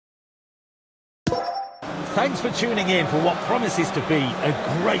Thanks for tuning in for what promises to be a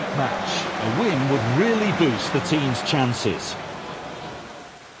great match. A win would really boost the team's chances.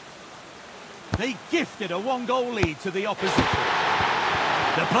 They gifted a one-goal lead to the opposition.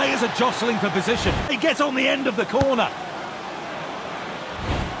 The players are jostling for position. He gets on the end of the corner.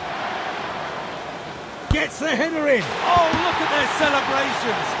 Gets the header in. Oh, look at their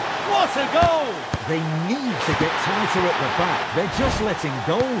celebrations. What a goal! They need to get tighter at the back. They're just letting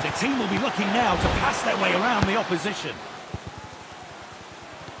goals. The team will be looking now to pass their way around the opposition.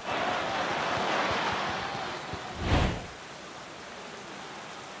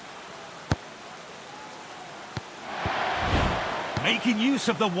 Making use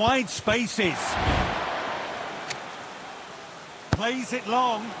of the wide spaces. Plays it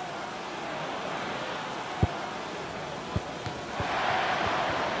long.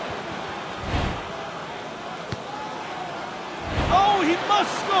 Oh, he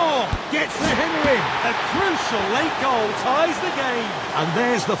must score! Gets the header in. A crucial late goal ties the game. And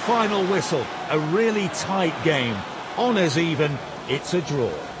there's the final whistle. A really tight game. Honours even, it's a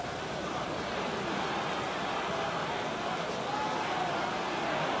draw.